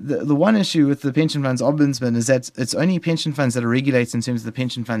 The one issue with the pension funds ombudsman is that it's only pension funds that are regulated in terms of the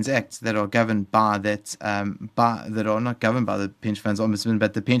Pension Funds Act that are governed by that, that are not governed by the pension funds ombudsman,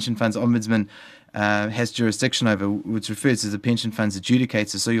 but the pension funds ombudsman has jurisdiction over, which refers to the pension funds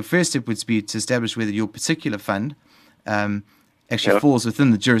adjudicator. So your first step would be to establish whether your particular fund actually falls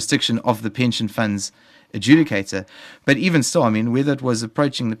within the jurisdiction of the pension funds adjudicator. But even still, I mean, whether it was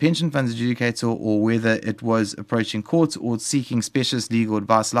approaching the pension funds adjudicator or whether it was approaching courts or seeking specialist legal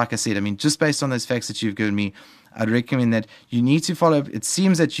advice, like I said, I mean, just based on those facts that you've given me, I'd recommend that you need to follow. It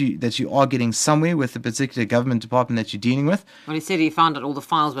seems that you are getting somewhere with the particular government department that you're dealing with. Well, he said he found that all the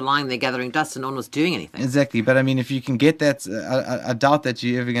files were lying there gathering dust and no one was doing anything. Exactly. But I mean, if you can get that, I doubt that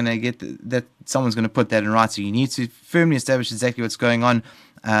you're ever going to get that someone's going to put that in writing. You need to firmly establish exactly what's going on.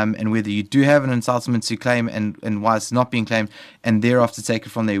 And whether you do have an entitlement to claim and why it's not being claimed, and thereafter take it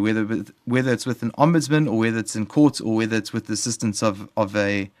from there, whether it's with an ombudsman or whether it's in court or whether it's with the assistance of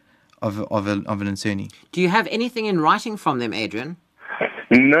an attorney. Do you have anything in writing from them, Adrian?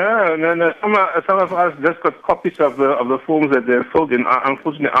 No. Some of us just got copies of the forms that they're filled in.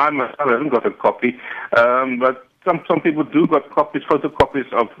 Unfortunately, I myself haven't got a copy, but some people do got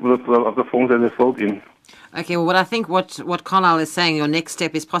photocopies of the forms that they filled in. Okay, well, I think what Carlisle is saying, your next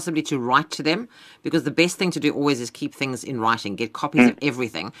step is possibly to write to them, because the best thing to do always is keep things in writing, get copies of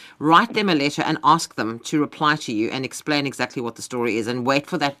everything. Write them a letter and ask them to reply to you and explain exactly what the story is and wait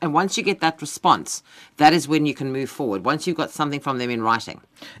for that. And once you get that response, that is when you can move forward, once you've got something from them in writing.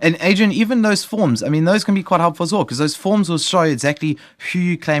 And Adrian, even those forms, I mean, those can be quite helpful as well, because those forms will show exactly who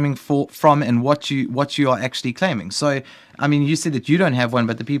you're claiming from and what you are actually claiming. So, I mean, you said that you don't have one,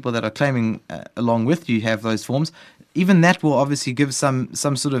 but the people that are claiming along with you have those forms. Even that will obviously give some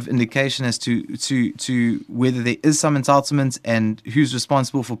sort of indication as to whether there is some entitlement and who's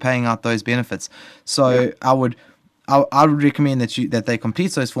responsible for paying out those benefits. So I would recommend that they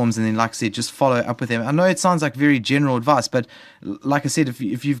complete those forms and then, like I said, just follow up with them. I know it sounds like very general advice, but like I said,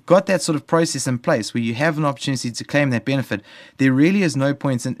 if you've got that sort of process in place where you have an opportunity to claim that benefit, there really is no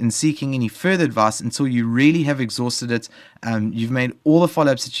point in seeking any further advice until you really have exhausted it. You've made all the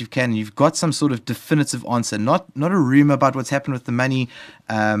follow-ups that you can, and you've got some sort of definitive answer, not a rumor about what's happened with the money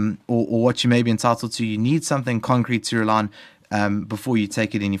or what you may be entitled to. You need something concrete to rely on before you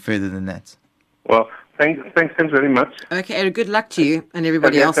take it any further than that. Well, Thanks very much. Okay, good luck to you and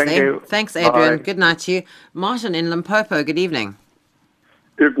everybody else there. You. Thanks, Adrian. Bye. Good night to you. Martin in Limpopo, good evening.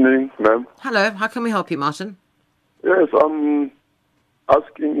 Evening, ma'am. Hello, how can we help you, Martin? Yes, I'm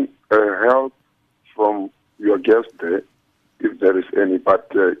asking help from your guest there, if there is any, but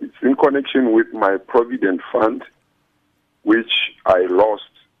it's in connection with my Provident Fund, which I lost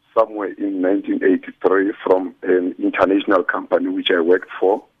somewhere in 1983 from an international company which I worked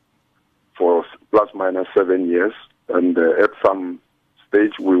for plus minus 7 years, and at some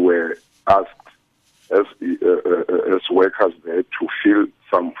stage we were asked as workers there to fill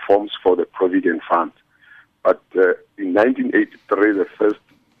some forms for the Provident Fund. But in 1983,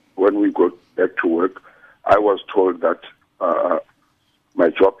 when we got back to work, I was told that my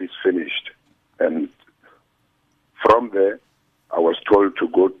job is finished, and from there I was told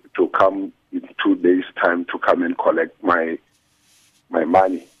to come in 2 days' time to come and collect my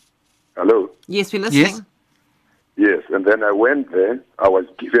money. Hello? Yes, we're listening. Yes, and then I went there. I was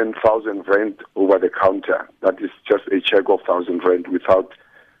given 1,000 rand over the counter. That is just a check of 1,000 rand without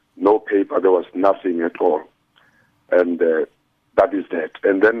no paper. There was nothing at all. And that is that.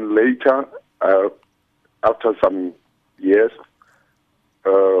 And then later, after some years,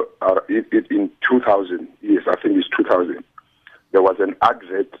 in 2000, yes, I think it's 2000, there was an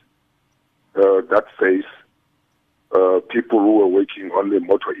advert that says people who were working on the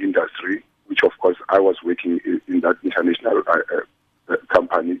motor industry, which of course I was working in that international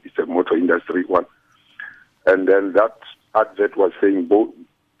company. It's a motor industry one. And then that advert was saying both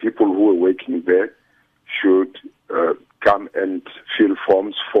people who were working there should come and fill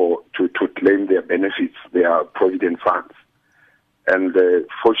forms to claim their benefits, their provident funds. And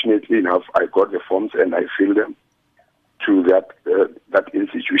fortunately enough, I got the forms and I filled them to that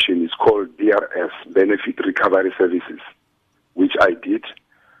institution. Is called DRS, Benefit Recovery Services, which I did,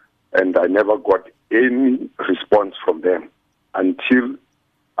 and I never got any response from them until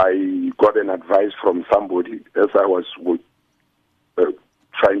I got an advice from somebody as I was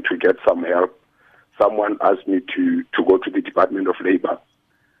trying to get some help. Someone asked me to go to the Department of Labor,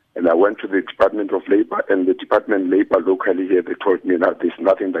 and I went to the Department of Labor, and the Department of Labor locally here, they told me that there's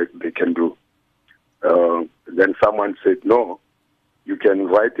nothing that they can do. Then someone said, no, you can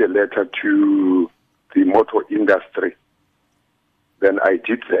write a letter to the motor industry. Then I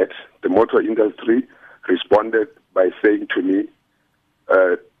did that. The motor industry responded by saying to me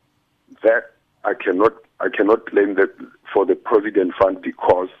that I cannot claim that for the Provident Fund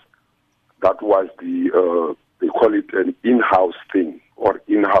because that was they call it an in-house thing or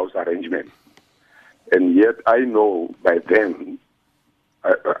in-house arrangement. And yet I know by then,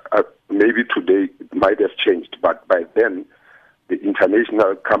 maybe today it might have changed, but by then the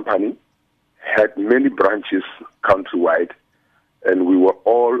international company had many branches countrywide, and we were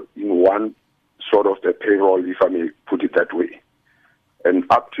all in one sort of the payroll, if I may put it that way. And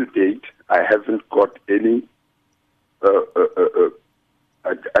up to date, I haven't got any,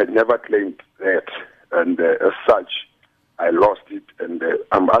 I never claimed that, and as such, I lost it, and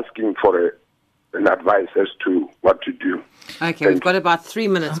I'm asking for an advice as to what to do. Okay, we've got about 3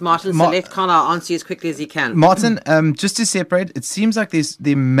 minutes, Martin, so let Carlisle answer you as quickly as he can. Martin, just to separate, it seems like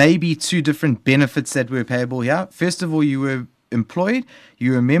there may be two different benefits that were payable here. First of all, you were employed,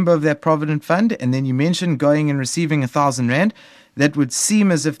 you were a member of that Provident Fund, and then you mentioned going and receiving 1,000 Rand. That would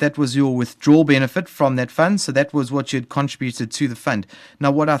seem as if that was your withdrawal benefit from that fund, so that was what you had contributed to the fund.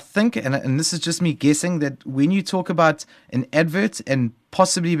 Now, what I think, and this is just me guessing, that when you talk about an advert and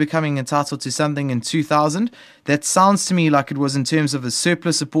possibly becoming entitled to something in 2000, that sounds to me like it was in terms of a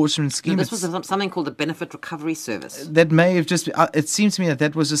surplus apportionment scheme. No, this was something called the Benefit Recovery Service. That may have just, it seems to me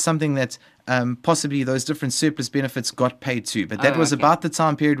that was just something that possibly those different surplus benefits got paid to. But that was about the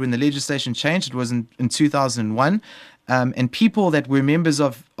time period when the legislation changed. It was in 2001. And people that were members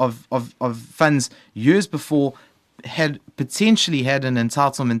of funds years before had potentially had an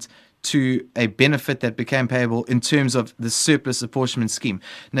entitlement to a benefit that became payable in terms of the surplus apportionment scheme.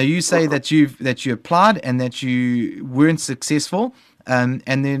 Now, you say that you applied and that you weren't successful, and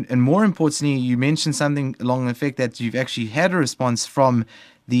more importantly, you mentioned something along the effect that you've actually had a response from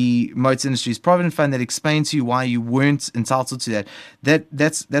the Motor Industries Provident Fund that explained to you why you weren't entitled to that.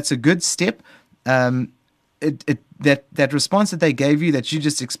 That's a good step. That response that they gave you that you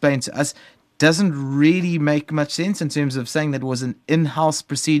just explained to us doesn't really make much sense in terms of saying that it was an in-house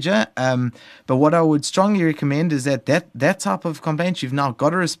procedure. But what I would strongly recommend is that type of complaint, you've now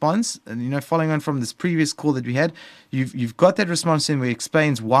got a response, and following on from this previous call that we had, you've got that response in where it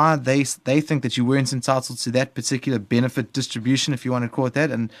explains why they think that you weren't entitled to that particular benefit distribution, if you want to call it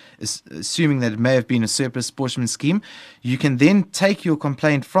that, and assuming that it may have been a surplus apportionment scheme. You can then take your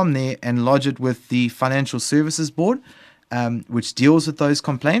complaint from there and lodge it with the Financial Services Board, which deals with those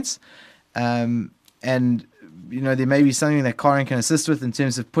complaints. And there may be something that Karen can assist with in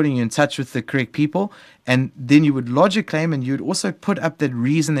terms of putting you in touch with the correct people, and then you would lodge a claim, and you would also put up that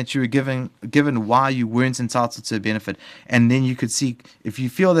reason that you were given why you weren't entitled to a benefit, and then you could seek, if you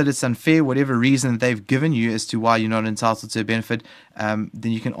feel that it's unfair, whatever reason that they've given you as to why you're not entitled to a benefit, then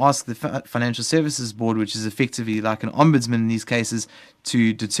you can ask the Financial Services Board, which is effectively like an ombudsman in these cases,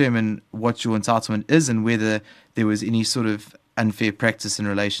 to determine what your entitlement is and whether there was any sort of unfair practice in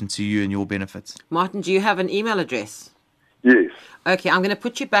relation to you and your benefits. Martin, do you have an email address? Yes. Okay, I'm going to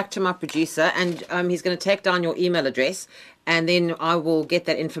put you back to my producer, and he's going to take down your email address, and then I will get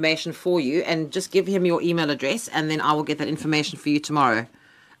that information for you, and just give him your email address, and then I will get that information for you tomorrow,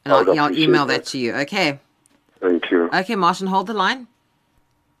 and I'll email that to you. Okay. Thank you. Okay, Martin, hold the line.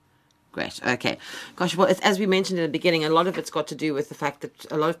 Great. Okay. Gosh, well, as we mentioned in the beginning, a lot of it's got to do with the fact that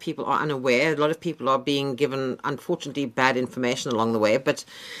a lot of people are unaware. A lot of people are being given, unfortunately, bad information along the way. But,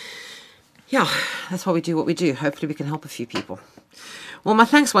 yeah, that's why we do what we do. Hopefully we can help a few people. Well, my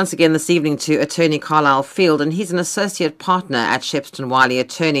thanks once again this evening to attorney Carlisle Field, and he's an associate partner at Shepstone Wiley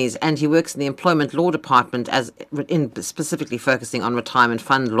Attorneys, and he works in the Employment Law Department specifically focusing on retirement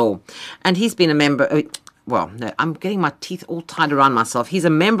fund law. And he's been a member... Well, no, I'm getting my teeth all tied around myself. He's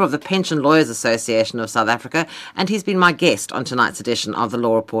a member of the Pension Lawyers Association of South Africa, and he's been my guest on tonight's edition of the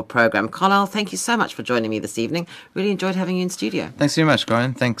Law Report programme. Carlisle, thank you so much for joining me this evening. Really enjoyed having you in studio. Thanks very much,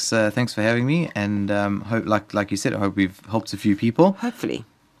 Corinne. Thanks for having me, and hope, like you said, I hope we've helped a few people. Hopefully.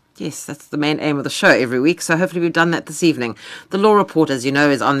 Yes, that's the main aim of the show every week, so hopefully we've done that this evening. The Law Report, as you know,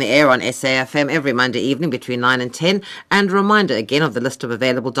 is on the air on SAFM every Monday evening between 9 and 10. And a reminder again of the list of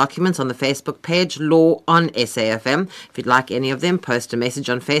available documents on the Facebook page, Law on SAFM. If you'd like any of them, post a message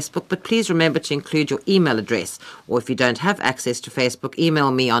on Facebook, but please remember to include your email address. Or if you don't have access to Facebook,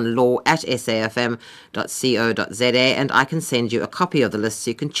 email me on law@safm.co.za and I can send you a copy of the list so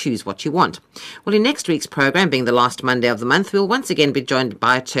you can choose what you want. Well, in next week's programme, being the last Monday of the month, we'll once again be joined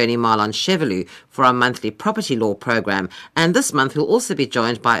by attorney attorney Marlon Chevelu for our monthly property law program. And this month we'll also be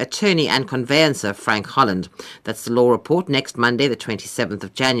joined by attorney and conveyancer Frank Holland. That's the Law Report next Monday, the 27th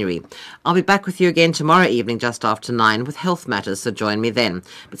of January. I'll be back with you again tomorrow evening just after 9 with Health Matters, so join me then.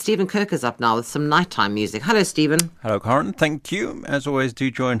 But Stephen Kirk is up now with some nighttime music. Hello, Stephen. Hello, Karen. Thank you. As always,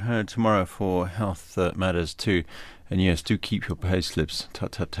 do join her tomorrow for Health Matters too. And yes, do keep your pay slips.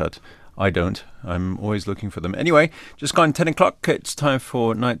 Tut, tut, tut. I don't. I'm always looking for them. Anyway, just gone 10 o'clock. It's time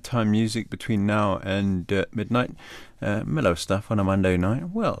for nighttime music between now and midnight. Mellow stuff on a Monday night.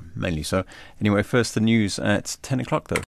 Well, mainly so. Anyway, first the news at 10 o'clock though.